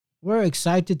We're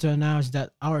excited to announce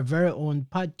that our very own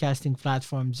podcasting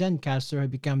platform, Zencaster, has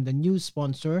become the new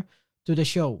sponsor to the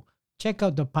show. Check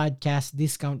out the podcast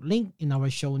discount link in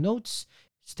our show notes.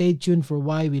 Stay tuned for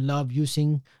why we love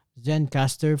using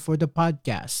Zencaster for the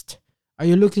podcast. Are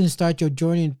you looking to start your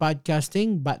journey in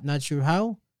podcasting but not sure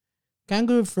how?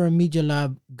 Kangaroo Firm Media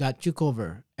Lab got you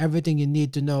covered. Everything you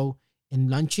need to know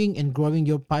in launching and growing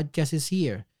your podcast is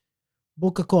here.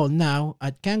 Book a call now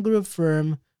at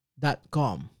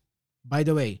kangaroofirm.com. By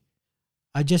the way,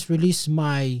 I just released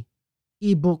my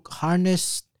ebook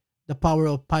Harness the Power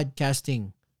of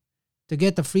Podcasting. To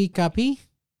get a free copy,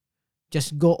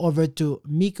 just go over to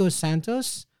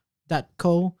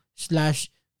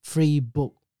mikosantos.co/free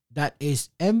book. That is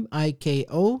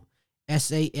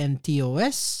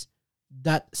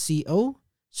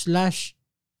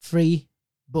mikosantos.co/free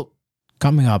book.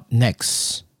 Coming up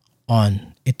next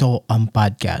on Ito Ang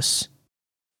Podcast.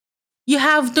 You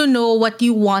have to know what you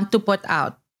want to put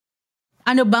out.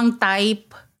 Ano bang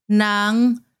type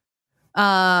ng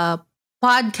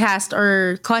podcast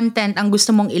or content ang gusto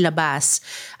mong ilabas?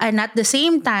 And at the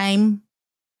same time,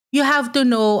 you have to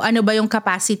know ano ba yung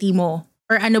capacity mo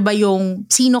or ano ba yung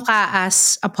sino ka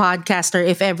as a podcaster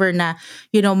if ever na,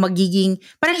 magiging,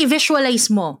 parang i-visualize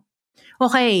mo.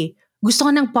 Okay, gusto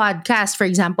ko ng podcast, for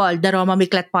example, the Roma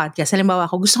Miklat Podcast. Halimbawa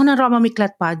ako, gusto ko ng Roma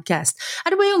Miklat Podcast.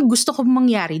 Ano ba yung gusto ko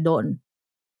mangyari doon?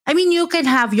 I mean, you can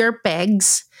have your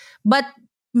pegs, but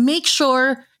make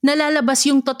sure nalalabas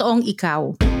yung totoong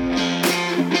ikaw.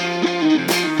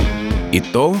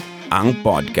 Ito ang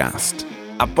podcast.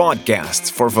 A podcast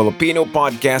for Filipino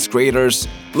podcast creators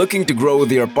looking to grow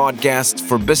their podcast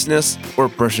for business or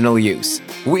personal use.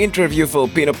 We interview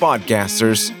Filipino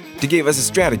podcasters to give us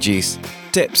strategies,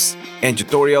 tips, and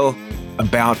tutorial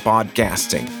about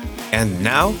podcasting. And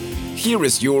now, here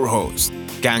is your host,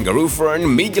 Kangaroo Fern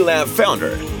Media Lab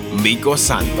founder, Miko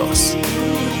Santos.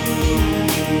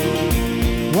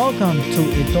 Welcome to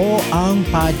Ito Ang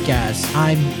Podcast.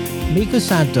 I'm Miko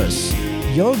Santos,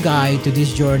 your guide to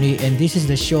this journey, and this is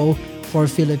the show for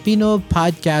Filipino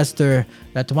podcaster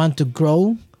that want to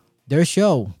grow their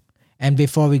show. And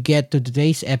before we get to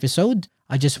today's episode,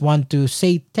 I just want to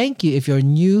say thank you if you're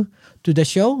new to the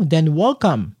show, then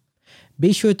welcome.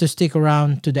 Be sure to stick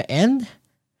around to the end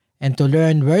and to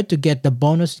learn where to get the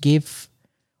bonus gift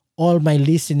all my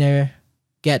listener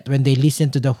get when they listen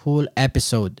to the whole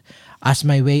episode as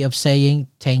my way of saying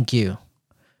thank you.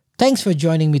 Thanks for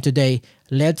joining me today.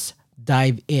 Let's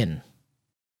dive in.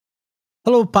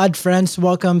 Hello, pod friends.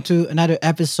 Welcome to another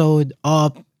episode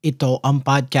of Ito Ang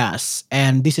Podcast.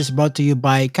 And this is brought to you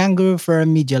by Kangaroo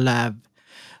Firm Media Lab,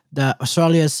 the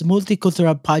Australia's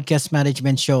multicultural podcast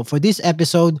management show. For this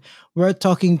episode, we're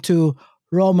talking to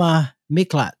Roma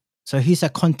Miklat. So he's a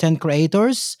content creator,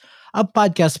 a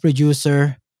podcast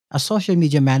producer, a social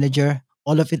media manager.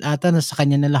 All of it ata nasa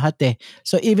kanya na lahat eh.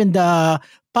 So even the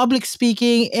public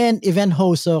speaking and event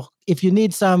host. So if you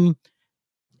need some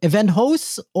event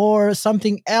hosts or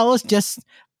something else, just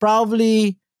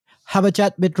probably have a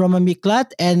chat with Roma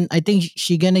Miklat, and I think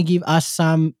she gonna give us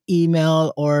some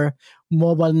email or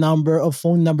mobile number or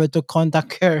phone number to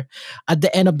contact her at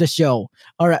the end of the show.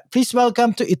 All right, please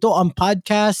welcome to Ito Ang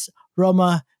Podcast,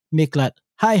 Roma Miklat.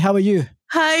 Hi, how are you?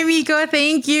 Hi, Miko.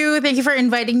 Thank you. Thank you for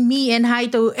inviting me, and hi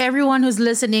to everyone who's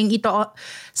listening ito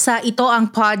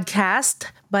ang podcast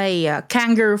by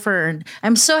Kangaroo Fern.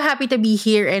 I'm so happy to be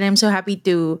here, and I'm so happy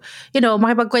to,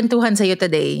 makipagkwentuhan sa'yo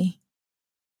today.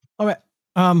 All right.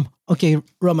 Okay,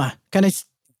 Roma. Can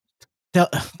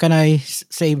I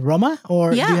say Roma,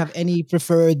 or do you have any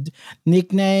preferred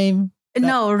nickname?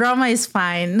 No, Roma is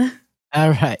fine.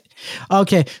 All right.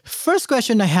 Okay. First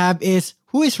question I have is,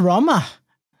 who is Roma?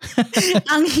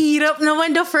 Ang hirap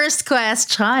naman the first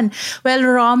question. Well,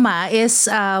 Roma is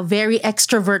a very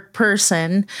extrovert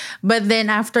person. But then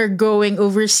after going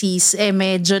overseas,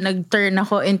 medyo nag-turn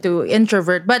ako into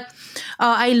introvert. But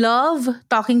I love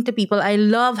talking to people. I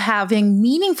love having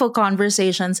meaningful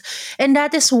conversations. And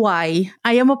that is why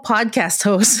I am a podcast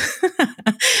host.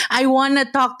 I want to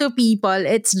talk to people.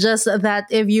 It's just that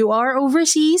if you are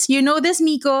overseas, you know this,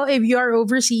 Miko, if you are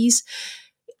overseas,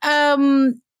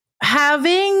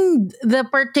 having the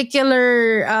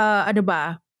particular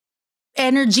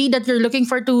energy that you're looking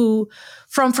for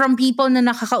from people na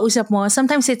nakakausap mo,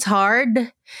 sometimes it's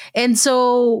hard. And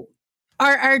so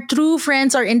our true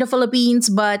friends are in the Philippines,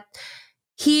 but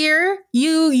here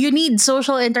you need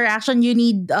social interaction, you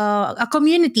need a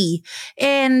community.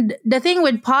 And the thing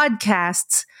with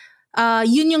podcasts,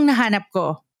 yun yung nahanap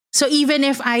ko. So even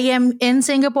if I am in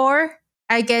Singapore,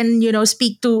 I can,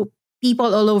 speak to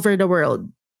people all over the world.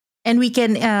 and we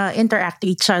can interact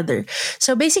with each other.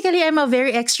 So basically, I'm a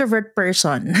very extrovert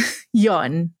person.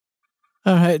 Yon.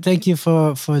 All right, thank you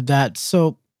for that.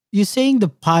 So you're saying the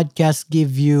podcast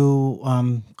give you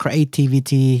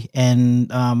creativity and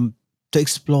to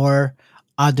explore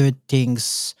other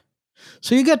things.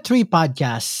 So you got three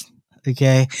podcasts,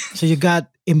 okay? So you got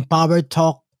Empowered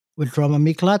Talk with Roma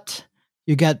Miklat,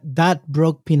 you got That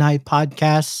Broke Pinay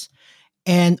podcast,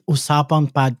 and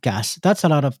Usapang podcast. That's a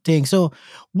lot of things. So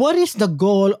what is the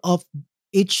goal of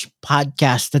each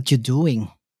podcast that you're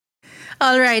doing?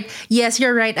 All right. Yes,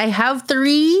 you're right. I have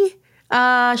three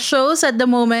shows at the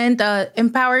moment.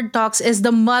 Empowered Talks is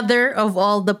the mother of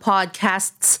all the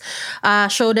podcasts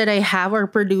show that I have or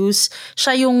produce.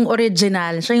 Siya yung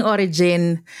original. Siya yung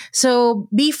origin. So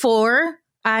before,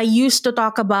 I used to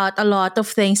talk about a lot of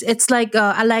things. It's like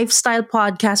a lifestyle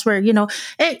podcast where,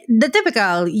 the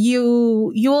typical,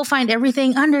 you will find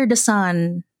everything under the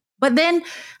sun. But then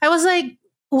I was like,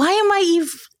 why am I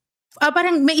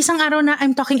parang may isang araw na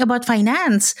I'm talking about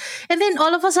finance. And then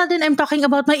all of a sudden, I'm talking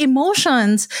about my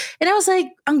emotions. And I was like,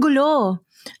 ang gulo.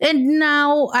 And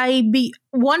now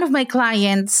one of my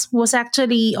clients was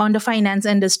actually on the finance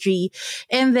industry.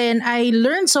 And then I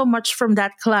learned so much from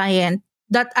that client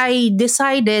that I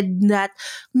decided that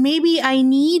maybe I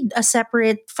need a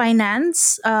separate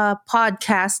finance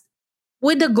podcast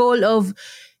with the goal of,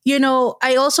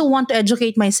 I also want to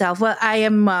educate myself. Well, I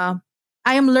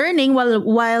am learning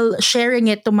while sharing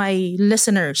it to my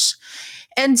listeners.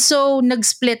 And so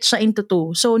nag-split siya into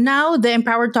two. So now the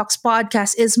Empowered Talks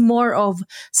podcast is more of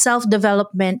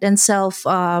self-development and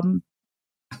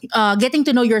getting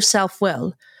to know yourself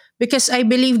well. Because I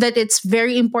believe that it's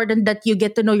very important that you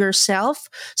get to know yourself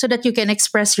so that you can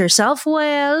express yourself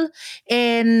well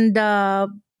and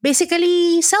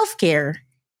basically self-care.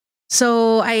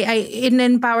 So I in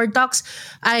Empowered Talks,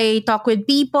 I talk with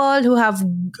people who have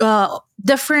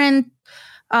different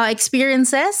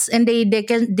experiences, and they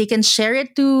can share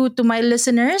it to my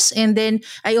listeners. And then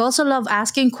I also love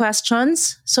asking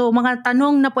questions. So mga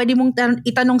tanong na pwede mong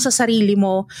itanong sa sarili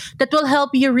mo that will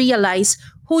help you realize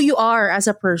who you are as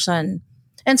a person.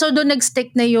 And so doon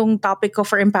nag-stick na yung topic ko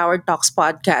for Empowered Talks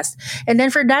podcast. And then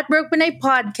for That Broke Pinay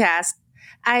podcast,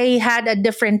 I had a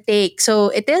different take. So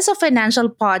it is a financial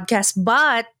podcast,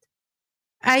 but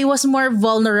I was more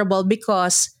vulnerable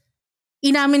because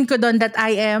inamin ko doon that I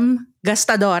am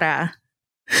gastadora.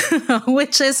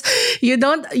 Which is, you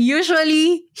don't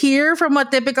usually hear from a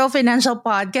typical financial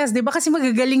podcast. Di ba kasi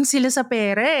magagaling sila sa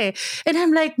pera eh. And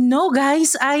I'm like, no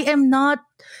guys, I am not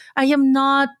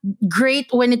great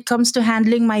when it comes to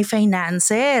handling my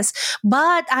finances.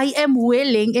 But I am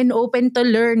willing and open to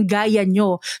learn gaya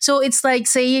nyo. So it's like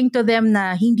saying to them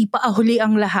na hindi pa ahuli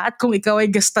ang lahat kung ikaw ay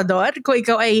gastador, kung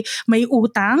ikaw ay may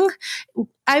utang.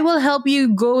 I will help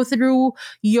you go through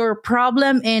your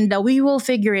problem and we will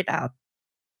figure it out.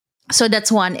 So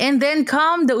that's one. And then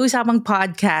come the Usapang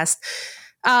podcast.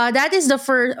 That is the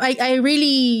first,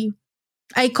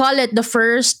 I call it the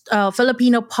first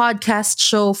Filipino podcast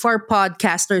show for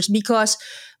podcasters because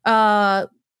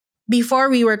before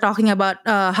we were talking about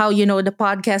how, the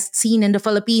podcast scene in the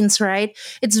Philippines, right?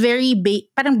 It's very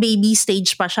parang baby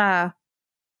stage pa siya.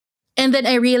 And then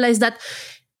I realized that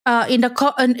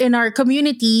in our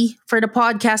community for the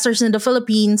podcasters in the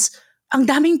Philippines, ang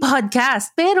daming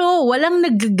podcast, pero walang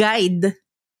nag-guide.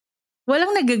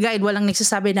 Walang nag-guide, walang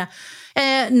nagsasabi na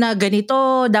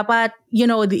ganito, dapat,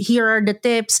 here are the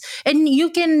tips. And you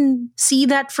can see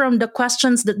that from the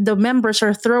questions that the members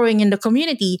are throwing in the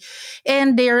community.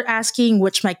 And they're asking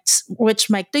which mic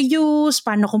to use,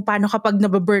 paano kapag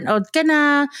nababurnout ka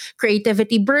na,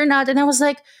 creativity burnout. And I was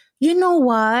like, you know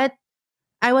what?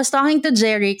 I was talking to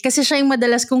Jerry kasi siya yung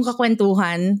madalas kong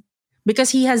kakwentuhan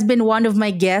because he has been one of my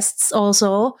guests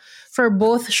also for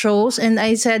both shows. And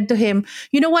I said to him,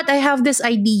 you know what? I have this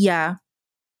idea.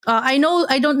 I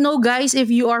don't know, guys, if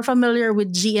you are familiar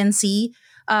with GCN,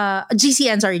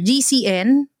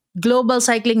 Global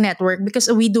Cycling Network,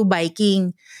 because we do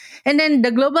biking. And then the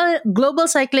Global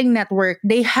Cycling Network,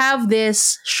 they have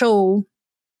this show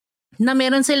na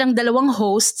meron silang dalawang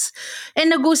hosts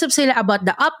and nag-usap sila about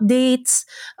the updates,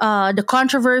 the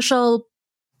controversial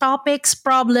topics,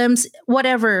 problems,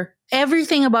 whatever,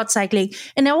 everything about cycling.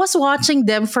 And I was watching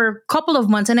them for a couple of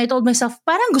months and I told myself,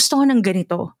 parang gusto ko ng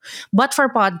ganito, but for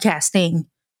podcasting.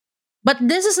 But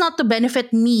this is not to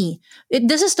benefit me.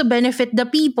 This is to benefit the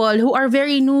people who are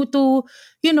very new to,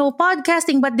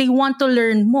 podcasting, but they want to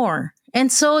learn more.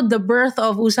 And so the birth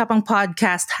of Usapang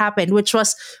Podcast happened, which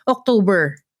was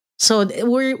October. So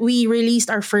we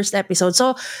released our first episode.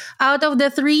 So out of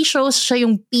the 3 shows, siya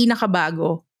yung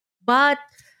pinakabago. But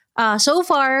so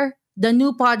far, the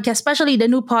new podcast, especially the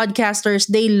new podcasters,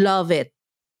 they love it.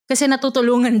 Kasi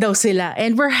natutulungan daw sila.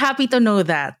 And we're happy to know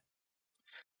that.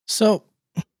 So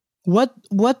what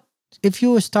if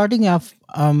you were starting off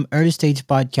early stage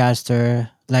podcaster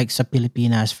like sa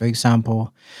Pilipinas, for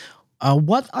example,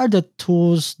 what are the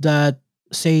tools that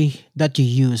say that you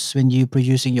use when you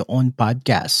producing your own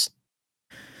podcast?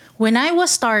 When I was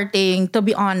starting, to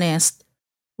be honest,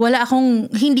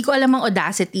 hindi ko alam ang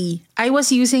Audacity. I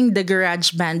was using the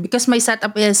GarageBand because my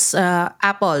setup is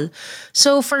Apple.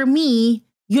 So for me,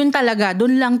 yun talaga,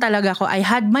 dun lang talaga ko. I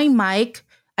had my mic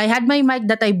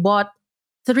that I bought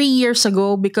 3 years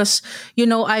ago because,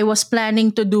 I was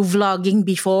planning to do vlogging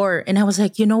before. And I was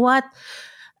like, you know what?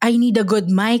 I need a good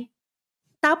mic.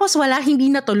 Tapos hindi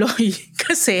natuloy.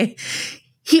 Kasi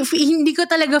hindi ko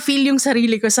talaga feel yung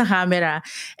sarili ko sa camera.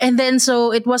 And then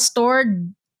so it was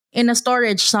stored in a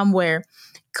storage somewhere.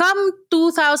 Come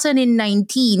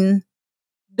 2019,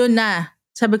 doon na.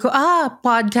 Sabi ko,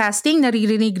 podcasting,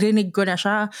 naririnig-rinig ko na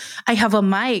siya. I have a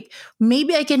mic.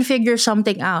 Maybe I can figure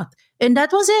something out. And that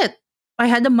was it. I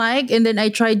had a mic and then I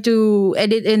tried to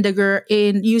edit in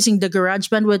using the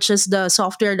GarageBand, which is the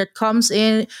software that comes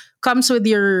with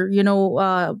your,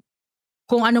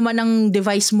 kung ano man ang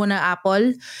device mo na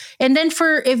Apple. And then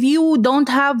if you don't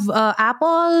have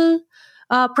Apple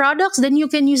products, then you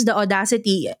can use the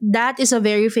Audacity. That is a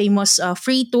very famous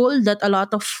free tool that a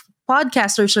lot of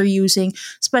podcasters are using,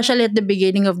 especially at the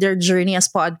beginning of their journey as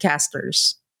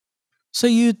podcasters. So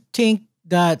you think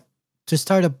that to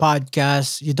start a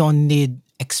podcast, you don't need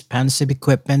expensive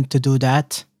equipment to do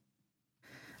that?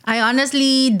 I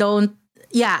honestly don't.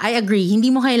 Yeah, I agree. Hindi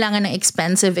mo kailangan ng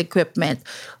expensive equipment.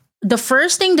 The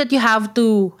first thing that you have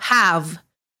to have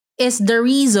is the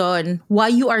reason why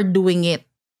you are doing it.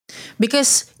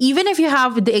 Because even if you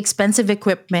have the expensive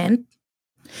equipment,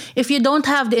 if you don't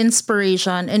have the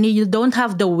inspiration and you don't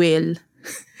have the will,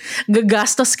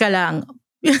 gagastos ka lang.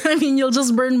 I mean, you'll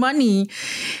just burn money.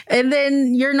 And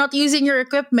then you're not using your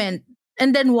equipment.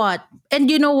 And then what?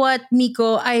 And you know what,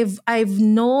 Miko? I've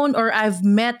known or I've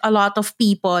met a lot of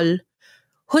people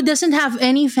who doesn't have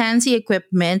any fancy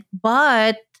equipment,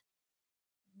 but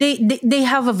they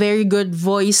have a very good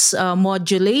voice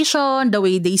modulation, the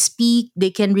way they speak.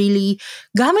 They can really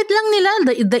gamit lang nila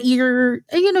the ear,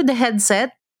 the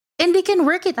headset, and they can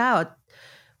work it out.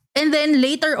 And then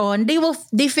later on,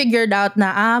 they figured out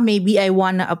na maybe I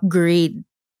wanna upgrade.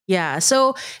 Yeah.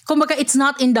 So kumbaga, it's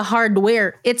not in the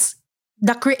hardware. It's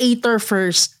the creator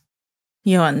first.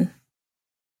 Yun.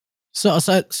 So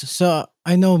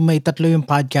I know may tatlo yung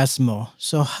podcast mo.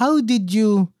 So how did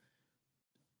you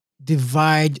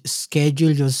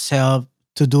schedule yourself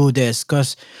to do this?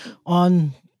 Because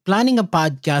on planning a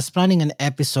podcast, planning an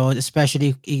episode,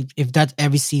 especially if that's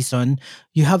every season,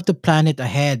 you have to plan it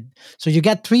ahead. So you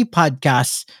get 3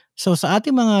 podcasts. So sa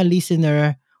ating mga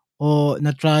listener o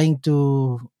na trying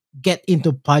to get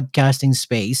into podcasting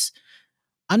space,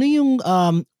 ano yung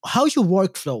how's your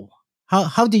workflow?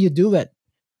 How do you do it?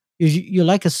 You're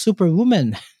like a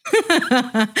superwoman.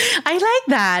 I like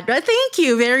that. Well, thank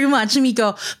you very much,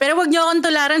 Miko. Pero wag niyo akong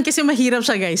tularan kasi mahirap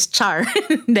siya, guys. Char.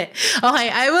 Hindi. Okay,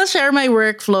 I will share my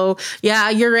workflow. Yeah,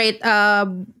 you're right.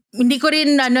 Hindi ko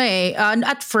rin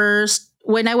at first,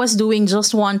 when I was doing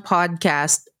just one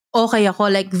podcast, okay ako,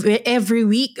 like every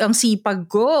week ang sipag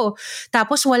ko.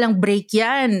 Tapos walang break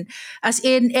yan. As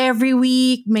in, every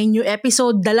week may new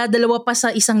episode, dala-dalawa pa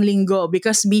sa isang linggo.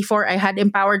 Because before, I had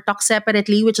Empowered Talk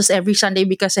separately, which is every Sunday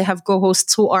because I have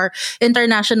co-hosts who are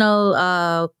international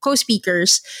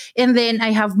co-speakers. And then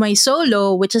I have my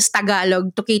solo, which is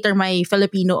Tagalog, to cater my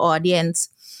Filipino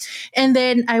audience. And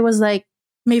then I was like,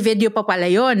 may video pa pala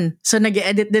yun. So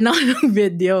nag-edit din ako ng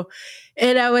video.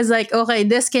 And I was like, okay,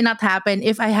 this cannot happen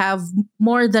if I have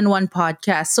more than one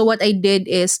podcast. So what I did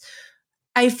is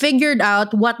I figured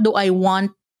out what do I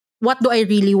want? What do I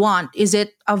really want? Is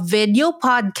it a video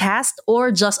podcast or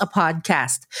just a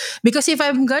podcast? Because if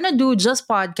I'm gonna do just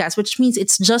podcast, which means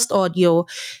it's just audio,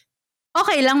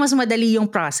 okay lang, mas madali yung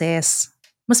process.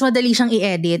 Mas madali siyang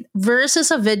i-edit versus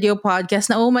a video podcast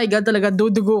na, oh my God, talaga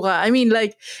dudugo ka. I mean,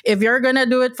 like, if you're gonna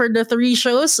do it for the 3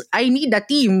 shows, I need a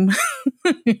team.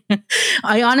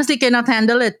 I honestly cannot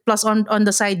handle it. Plus on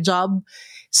the side job.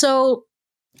 So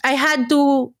I had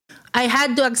to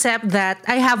accept that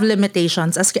I have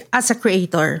limitations as a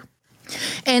creator.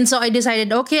 And so I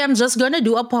decided, okay, I'm just gonna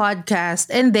do a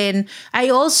podcast. And then I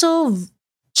also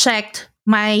checked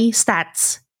my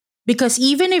stats. Because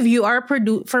even if you are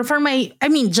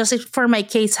just for my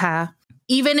case,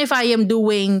 even if I am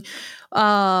doing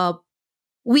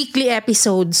weekly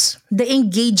episodes, the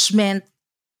engagement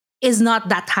is not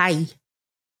that high.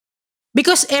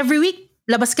 Because every week,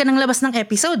 labas ka ng labas ng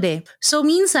episode eh. So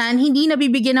minsan, hindi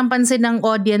nabibigyan ng pansin ng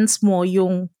audience mo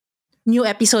yung new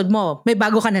episode mo. May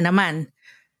bago ka na naman.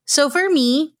 So for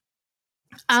me,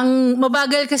 ang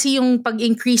mabagal kasi yung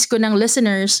pag-increase ko ng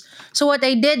listeners. So what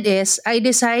I did is, I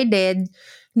decided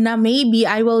na maybe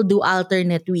I will do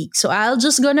alternate week. So I'll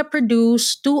just gonna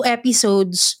produce 2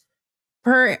 episodes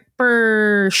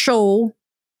per show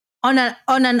on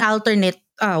an alternate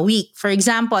week. For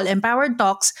example, Empowered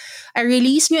Talks, I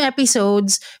release new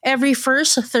episodes every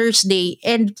first Thursday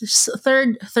and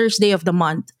third Thursday of the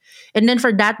month. And then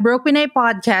for That Broke Pinay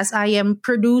podcast, I am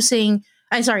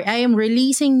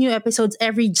releasing new episodes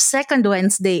every second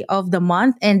Wednesday of the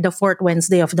month and the fourth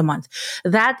Wednesday of the month.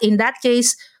 That in that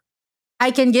case, I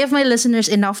can give my listeners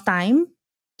enough time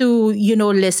to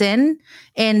listen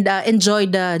and enjoy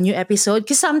the new episode.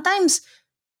 Because sometimes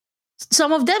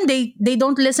some of them they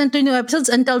don't listen to new episodes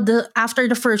until the after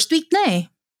the first week na eh.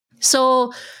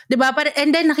 So, 'di ba? And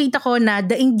then nakita ko na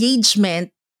the engagement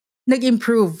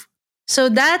nag-improve. So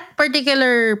that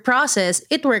particular process,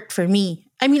 it worked for me.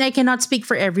 I mean, I cannot speak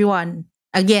for everyone.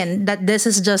 Again, that this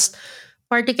is just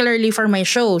particularly for my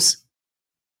shows.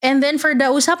 And then for the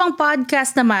Usapang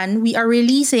podcast naman, we are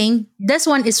releasing, this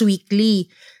one is weekly.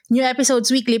 New episodes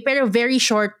weekly, pero very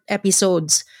short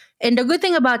episodes. And the good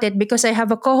thing about it, because I have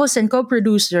a co-host and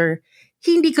co-producer,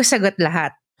 hindi ko sagot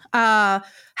lahat.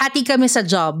 Hati kami sa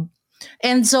job.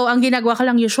 And so, ang ginagawa ko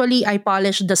lang usually, I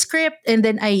polish the script and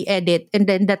then I edit and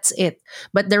then that's it.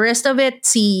 But the rest of it,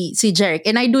 si Jeric.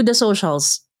 And I do the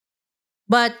socials.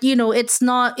 But, it's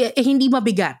not, hindi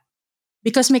mabigat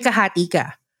because may kahati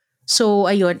ka. So,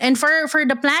 ayun. And for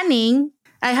the planning,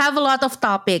 I have a lot of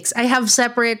topics. I have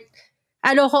separate,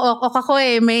 ako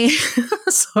may,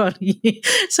 sorry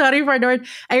for the word.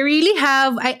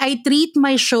 I treat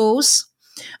my shows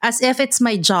as if it's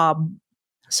my job.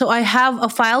 So I have a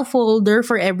file folder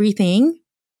for everything.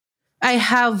 I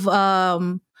have,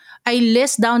 I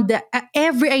list down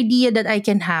every idea that I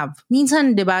can have.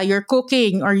 Minsan, di ba, you're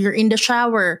cooking or you're in the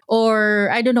shower or,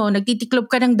 I don't know, nagtitiklop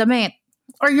ka ng damit.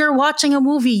 Or you're watching a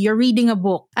movie, you're reading a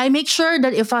book. I make sure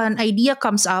that if an idea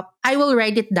comes up, I will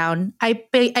write it down. I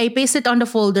paste it on the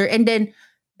folder, and then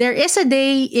there is a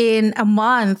day in a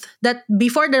month that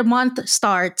before the month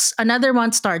starts, another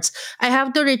month starts, I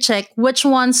have to recheck which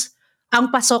ones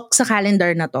ang pasok sa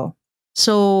calendar na to.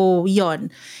 So, yon.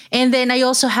 And then I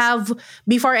also have,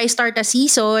 before I start a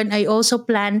season, I also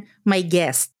plan my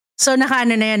guests. So,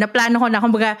 nakaano na yan, naplano ko na,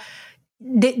 kumbaga,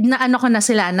 na-ano ko na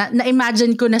sila,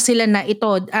 na-imagine ko na sila na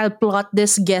ito, I'll plot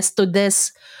this guest to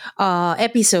this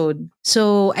episode.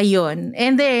 So, ayun.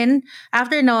 And then,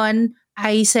 after nun,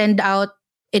 I send out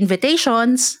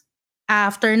invitations.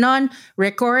 After nun,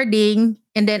 recording.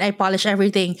 And then, I polish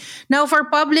everything. Now, for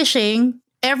publishing,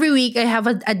 every week, I have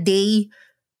a day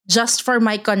just for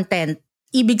my content.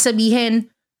 Ibig sabihin,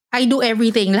 I do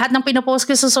everything. Lahat ng pinopost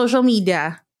ko sa social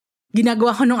media,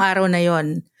 ginagawa ko nung araw na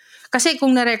yon. Kasi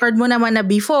kung na-record mo naman na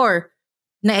before,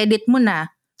 na-edit mo na,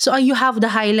 so you have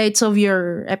the highlights of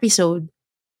your episode.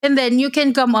 And then you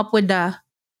can come up with the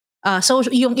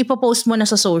yung ipopost mo na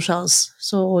sa socials.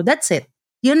 So that's it.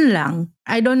 Yun lang.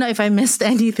 I don't know if I missed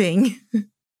anything.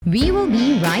 We will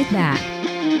be right back.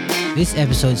 This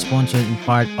episode is sponsored in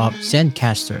part of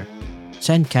Zencaster.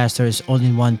 Zencaster is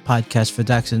all-in-one podcast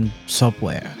production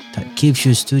software that gives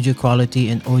you studio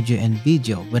quality in audio and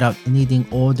video without needing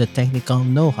all the technical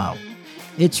know-how.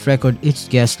 It's record each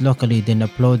guest locally, then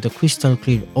upload the crystal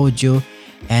clear audio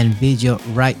and video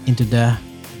right into the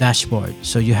dashboard,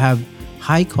 so you have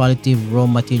high-quality raw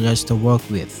materials to work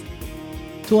with.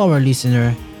 To our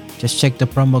listener, just check the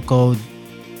promo code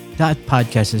that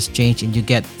podcast has changed and you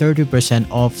get 30%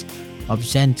 off of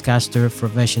Zencaster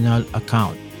professional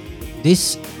account.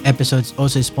 This episode is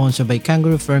also sponsored by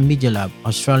Kangaroo Firm Media Lab,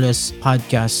 Australia's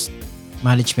podcast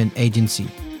management agency.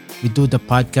 We do the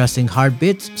podcasting hard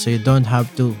bits so you don't have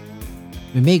to.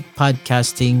 We make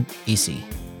podcasting easy.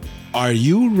 Are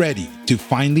you ready to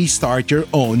finally start your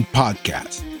own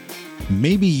podcast?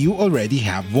 Maybe you already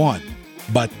have one,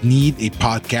 but need a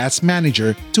podcast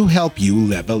manager to help you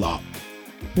level up.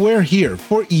 We're here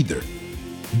for either.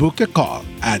 Book a call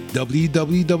at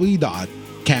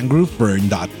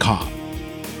www.kangaroofern.com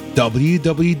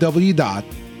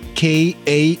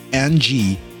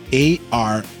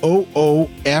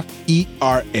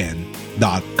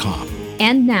www.kangaroofern.com.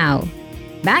 And now,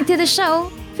 back to the show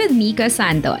with Mika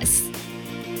Santos.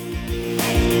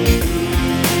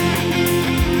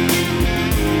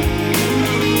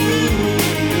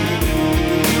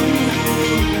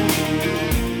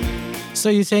 So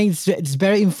you think it's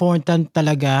very important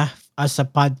talaga as a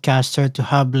podcaster to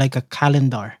have like a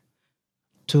calendar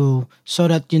so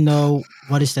that you know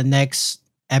what is the next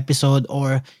episode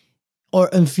or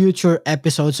in future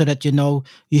episodes so that you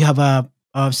have a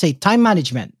say time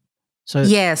management. So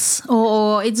Yes.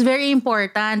 Oo, it's very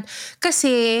important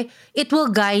kasi it will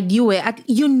guide you at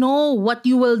you know what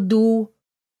you will do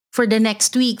for the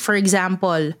next week, for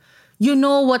example. You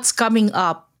know what's coming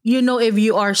up. You know if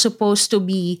you are supposed to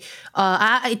be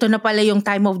ito na pala yung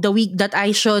time of the week that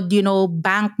I should,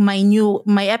 bank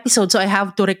my episode so I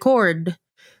have to record.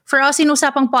 For us in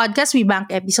Usapang Podcast, we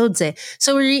bank episodes eh.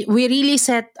 So we really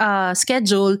set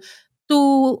schedule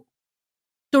to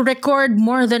record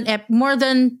more than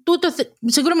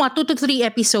siguro mga 2 to 3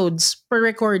 episodes per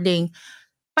recording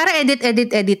para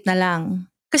edit na lang.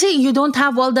 Kasi you don't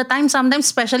have all the time sometimes,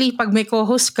 especially pag may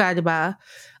co-host ka, di ba?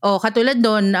 O katulad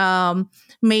doon,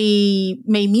 may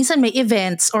minsan may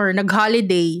events or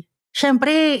nag-holiday.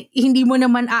 Syempre, hindi mo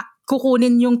naman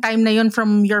kukunin yung time na yon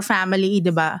from your family,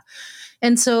 di ba?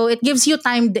 And so, it gives you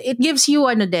time, it gives you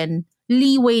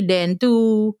leeway din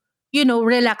to,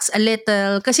 relax a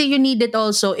little. Kasi you need it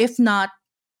also. If not,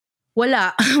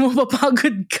 wala.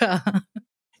 Mapapagod ka.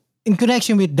 in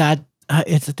connection with that,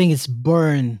 I think it's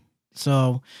burn.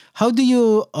 So how do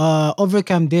you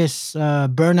overcome this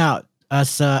burnout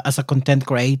as a content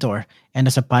creator and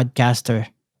as a podcaster?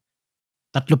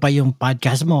 Tatlo pa yung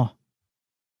podcast mo.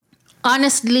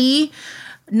 Honestly,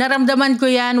 naramdaman ko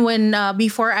yan when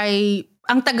before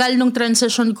ang tagal nung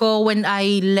transition ko when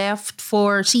I left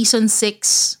for season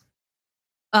 6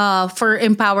 for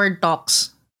Empowered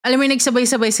Talks. Alam mo,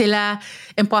 nagsabay-sabay sila,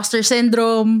 imposter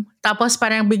syndrome, tapos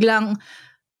parang biglang,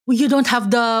 you don't have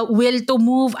the will to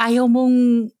move, ayaw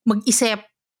mong mag-isip.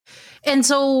 And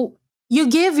so, you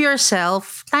give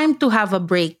yourself time to have a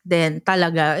break then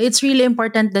talaga. It's really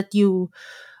important that you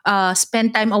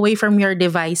spend time away from your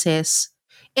devices.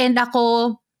 And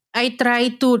ako, I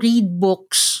try to read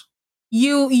books.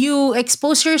 You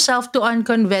expose yourself to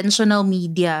unconventional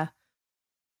media.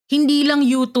 Hindi lang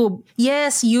YouTube.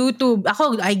 Yes, YouTube.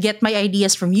 Ako, I get my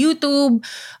ideas from YouTube,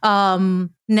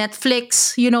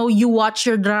 Netflix. You watch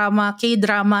your drama,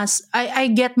 K-dramas.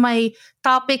 I get my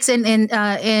topics and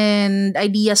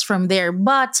ideas from there.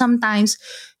 But sometimes,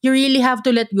 you really have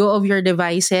to let go of your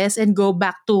devices and go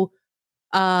back to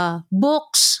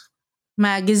books,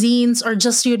 magazines, or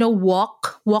just,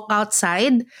 walk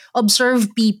outside,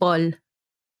 observe people.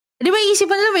 Di ba,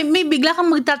 isipan nila, may bigla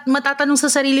kang matatanong sa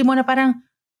sarili mo na parang,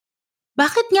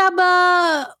 bakit nga ba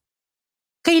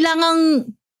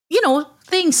kailangang,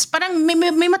 things, parang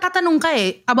may matatanong ka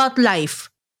about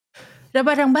life. Na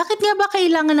parang, bakit nga ba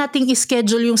kailangan nating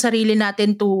ischedule yung sarili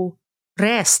natin to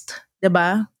rest?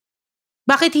 Diba?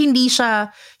 Bakit hindi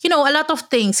siya, a lot of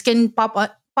things can pop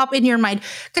in your mind.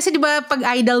 Kasi diba, pag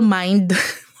idle mind,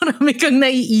 marami kang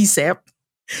naiisip.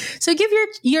 So give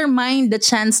your mind the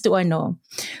chance to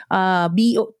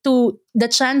the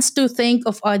chance to think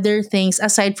of other things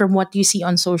aside from what you see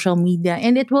on social media,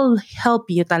 and it will help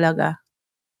you talaga.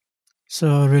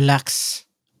 So relax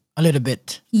a little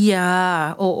bit.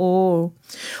 Yeah, oo.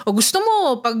 O gusto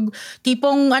mo pag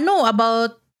tipong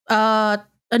about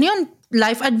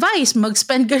life advice,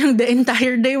 mag-spend ka ng the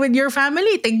entire day with your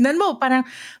family. Tignan mo parang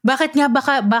bakit nga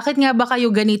ba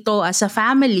kayo ganito as a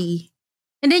family?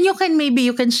 And then you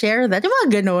can share that. Yung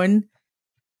mga ganun.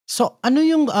 So, ano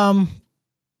yung,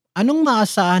 anong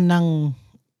maasahan ng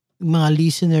mga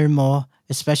listener mo,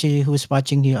 especially who's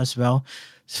watching you as well,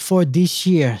 for this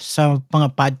year sa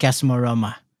mga podcast mo,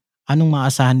 Roma? Anong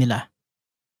maasahan nila?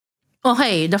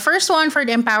 Okay, the first one for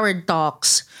the Empowered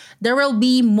Talks, there will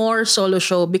be more solo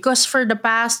show because for the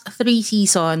past 3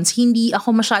 seasons, hindi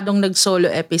ako masyadong nag-solo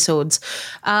episodes.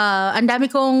 Ang dami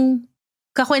kong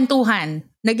kakwentuhan.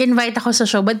 Nag-invite ako sa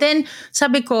show. But then,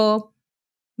 sabi ko,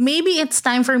 maybe it's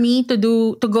time for me to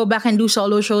go back and do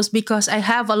solo shows because I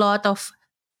have a lot of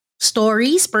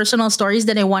personal stories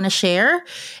that I want to share.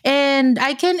 And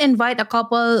I can invite a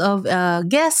couple of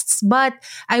guests, but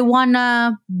I want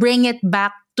to bring it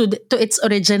back to its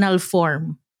original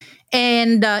form.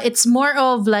 And it's more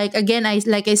of like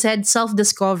I said,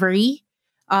 self-discovery.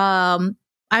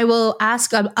 I will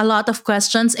ask a lot of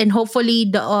questions and hopefully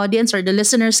the audience or the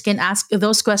listeners can ask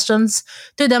those questions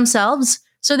to themselves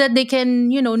so that they can,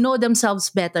 know themselves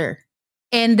better.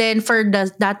 And then for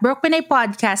That Broke Pinay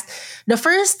podcast, the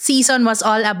first season was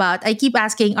all about, I keep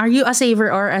asking, are you a saver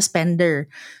or a spender?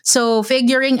 So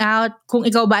figuring out kung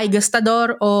ikaw ba ay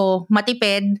gastador o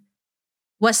matipid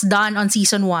was done on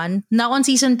season 1. Now on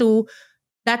season 2,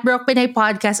 That Broke Pinay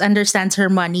podcast understands her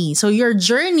money. So your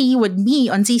journey with me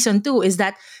on season 2 is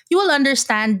that you will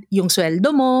understand yung sweldo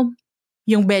mo,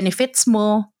 yung benefits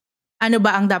mo, ano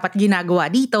ba ang dapat ginagawa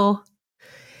dito.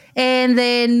 And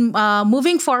then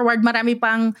moving forward, marami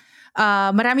pang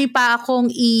marami pa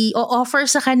akong i-offer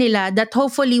sa kanila that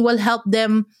hopefully will help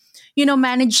them,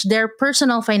 manage their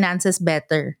personal finances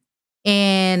better.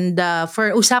 And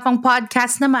for Usapang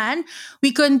Podcast naman,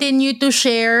 we continue to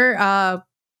share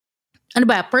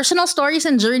personal stories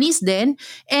and journeys din.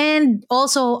 And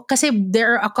also, kasi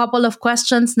there are a couple of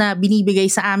questions na binibigay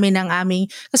sa amin ng aming,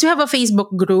 kasi we have a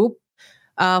Facebook group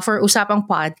for Usapang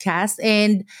Podcast,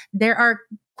 and there are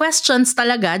questions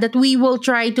talaga that we will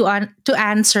try to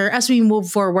answer as we move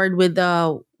forward with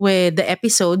the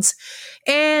episodes.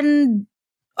 And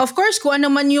of course, kung ano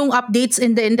man yung updates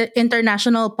in the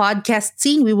international podcast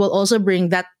scene, we will also bring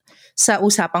that sa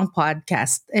Usapang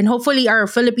Podcast. And hopefully our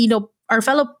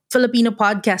fellow Filipino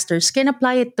podcasters can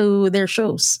apply it to their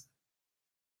shows.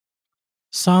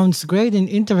 Sounds great and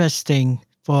interesting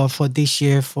for this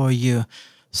year for you.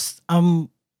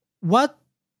 What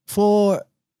for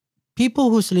people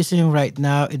who's listening right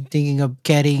now and thinking of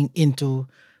getting into,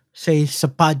 say, sa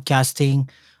podcasting,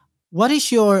 what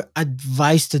is your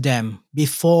advice to them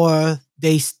before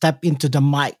they step into the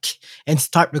mic and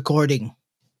start recording?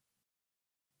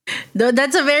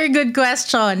 That's a very good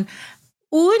question.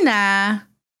 Una,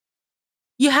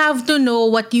 you have to know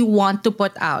what you want to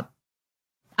put out.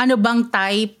 Ano bang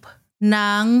type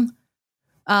ng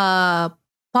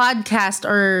podcast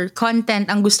or content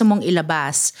ang gusto mong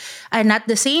ilabas? And at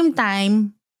the same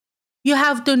time, you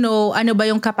have to know ano ba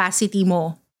yung capacity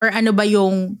mo, or ano ba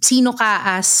yung sino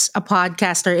ka as a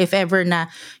podcaster if ever na,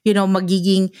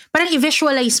 magiging, parang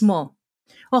i-visualize mo.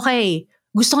 Okay,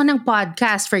 gusto ko ng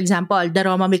podcast, for example, the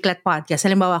Roma Miklat Podcast.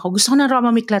 Halimbawa ko, gusto ko ng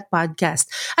Roma Miklat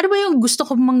Podcast. Ano ba yung gusto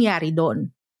ko mangyari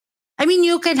doon? I mean,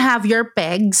 you can have your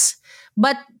pegs,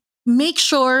 but make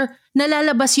sure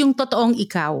nalalabas yung totoong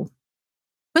ikaw.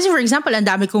 Kasi for example, ang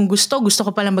dami kong gusto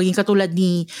ko palang maging katulad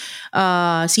ni,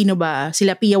 sino ba?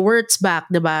 Sila Pia Wurtzbach,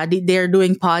 diba? They're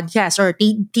doing podcast, or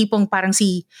tipong parang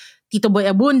si Tito Boy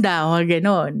Abunda, or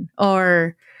ganon.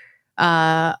 Or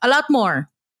a lot more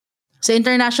sa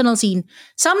international scene.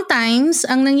 Sometimes,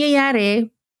 ang nangyayari,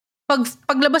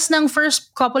 paglabas ng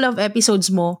first couple of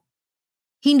episodes mo,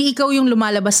 hindi ikaw yung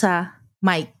lumalabas sa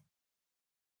mic.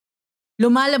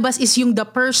 Lumalabas is yung the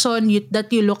person that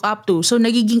you look up to. So,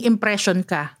 nagiging impression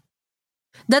ka.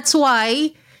 That's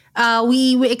why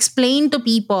we explain to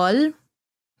people,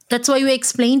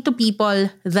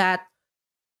 that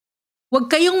wag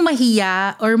kayong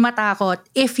mahiya or matakot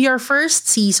if your first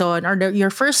season or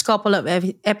your first couple of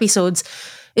episodes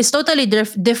is totally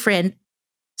different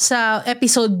sa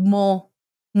episode mo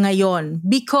ngayon,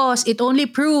 because it only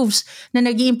proves na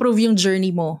nag-i-improve yung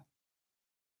journey mo.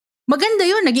 Maganda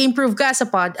yun, nag-i-improve ka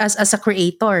as a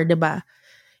creator, 'di ba?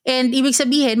 And ibig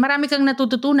sabihin, marami kang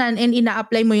natututunan and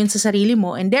ina-apply mo yun sa sarili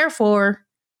mo, and therefore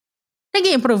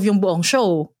nag-i-improve yung buong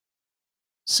show.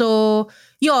 So,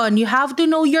 yon, you have to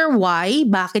know your why.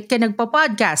 Bakit ka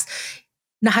nagpa-podcast?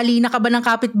 Nahalina ka ba ng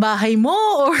kapitbahay mo?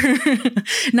 Or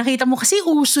nakita mo kasi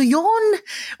uso yun?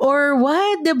 Or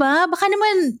what, diba? Baka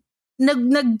naman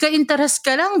nagka-interest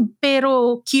ka lang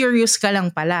pero curious ka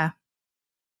lang pala.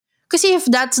 Kasi if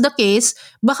that's the case,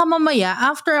 baka mamaya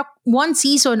after one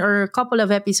season or a couple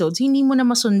of episodes, hindi mo na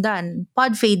masundan.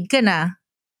 Pod fade ka na.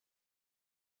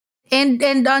 And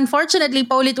unfortunately,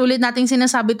 paulit-ulit nating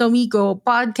sinasabi to, Miko,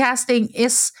 podcasting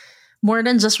is more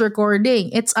than just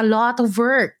recording. It's a lot of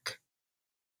work.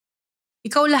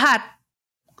 Ikaw lahat.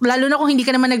 Lalo na kung hindi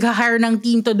ka naman nag-hire ng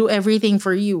team to do everything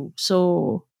for you.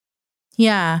 So,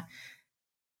 yeah.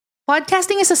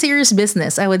 Podcasting is a serious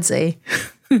business, I would say.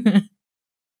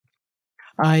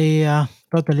 I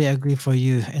totally agree for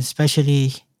you,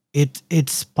 especially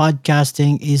it's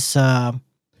podcasting is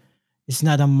it's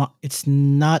not a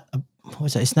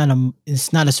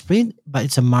sprint, but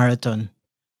it's a marathon.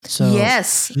 So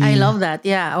yes, I love that.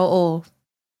 Yeah. Oh.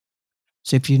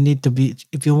 So if your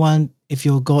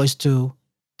goal is to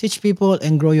teach people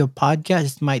and grow your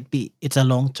podcast, it's a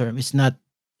long term. It's not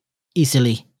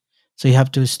easily. So you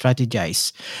have to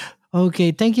strategize.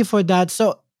 Okay, thank you for that.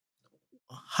 So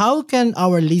how can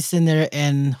our listener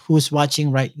and who's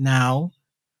watching right now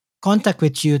contact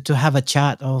with you to have a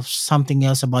chat of something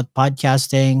else about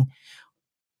podcasting,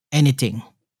 anything?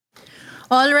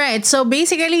 All right. So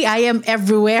basically, I am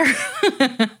everywhere.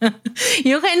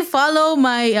 You can follow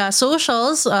my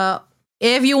socials.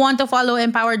 If you want to follow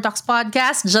Empowered Talks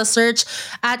Podcast, just search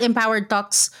at Empowered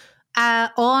Talks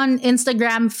on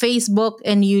Instagram, Facebook,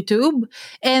 and YouTube.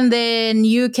 And then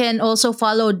you can also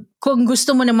follow kung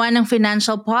gusto mo naman ng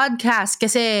financial podcast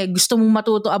kasi gusto mong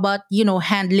matuto about,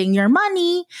 handling your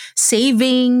money,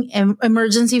 saving,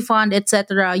 emergency fund,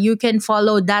 etc. You can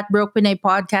follow That Broke Pinay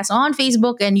podcast on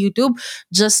Facebook and YouTube.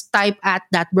 Just type at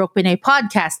That Broke Pinay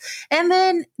podcast. And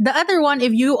then the other one,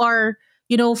 if you are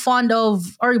fond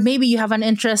of, or maybe you have an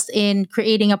interest in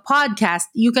creating a podcast,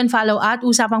 you can follow at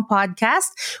Usapang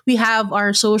Podcast. We have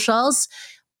our socials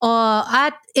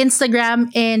at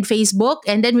Instagram and Facebook.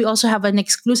 And then we also have an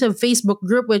exclusive Facebook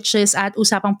group, which is at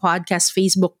Usapang Podcast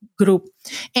Facebook group.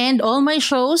 And all my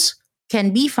shows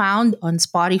can be found on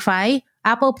Spotify,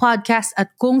 Apple Podcast,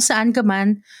 at kung saan ka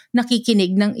man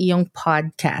nakikinig ng iyong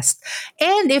podcast.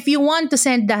 And if you want to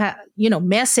send the,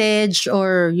 message,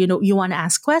 or, you want to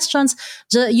ask questions,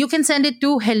 you can send it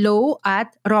to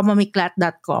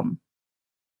hello@romamiklat.com.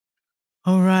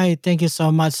 All right. Thank you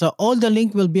so much. So all the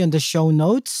link will be on the show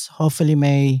notes. Hopefully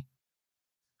my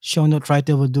show note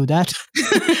writer will do that.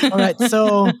 All right.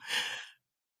 So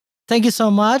thank you so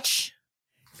much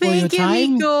for your Thank you,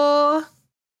 time. Miko.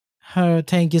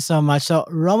 Thank you so much. So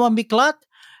Roma Miklat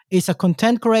is a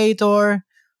content creator,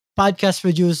 podcast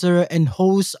producer, and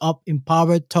host of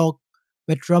Empowered Talk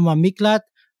with Roma Miklat,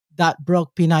 That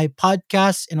Broke Pinay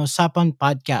podcast, and Usapan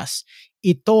podcast.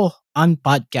 Ito ang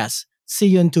podcast. See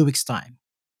you in 2 weeks' time.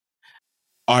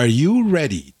 Are you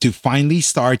ready to finally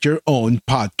start your own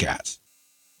podcast?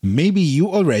 Maybe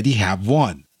you already have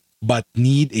one, but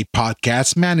need a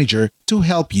podcast manager to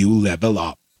help you level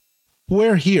up.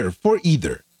 We're here for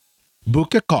either.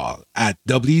 Book a call at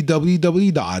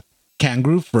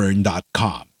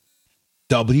www.kangaroofern.com,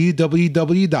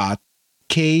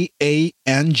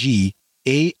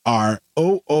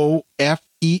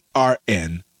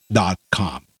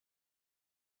 www.kangaroofern.com.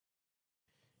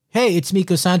 Hey, it's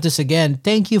Miko Santos again.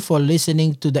 Thank you for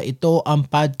listening to the Ito Ang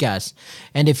Podcast.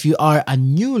 And if you are a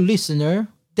new listener,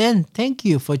 then thank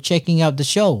you for checking out the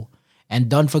show. And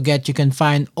don't forget, you can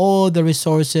find all the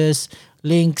resources,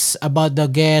 links about the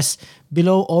guests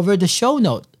below over the show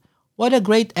note. What a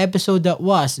great episode that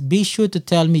was. Be sure to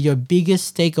tell me your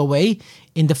biggest takeaway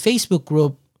in the Facebook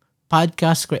group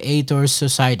Podcast Creators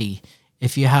Society.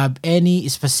 If you have any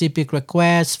specific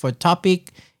requests for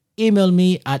topic, email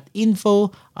me at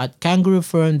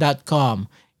info@kangaroofern.com.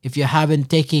 If you haven't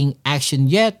taken action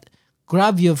yet,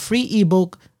 grab your free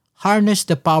ebook, Harness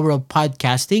the Power of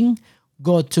Podcasting.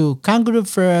 Go to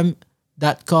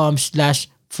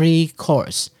kangaroofern.com/free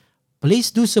course.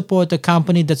 Please do support the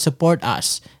company that support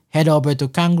us. Head over to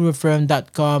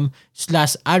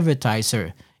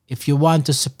kangaroofern.com/advertiser. If you want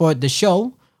to support the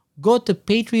show, go to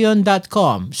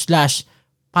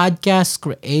patreon.com/podcast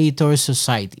creator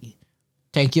society.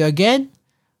 Thank you again.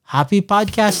 Happy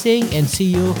podcasting and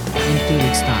see you in 2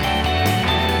 weeks' time.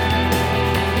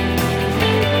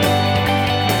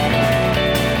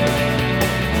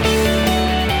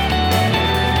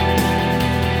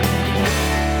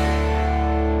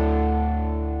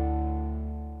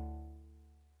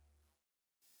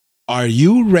 Are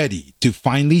you ready to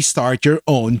finally start your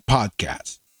own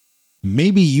podcast?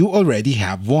 Maybe you already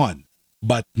have one,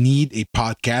 but need a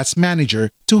podcast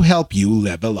manager to help you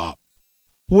level up.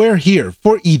 We're here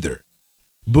for either.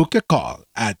 Book a call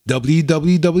at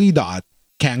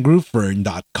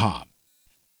www.kangaroofern.com,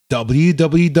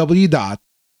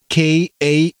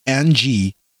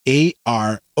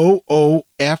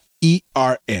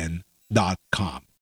 www.kangaroofern.com.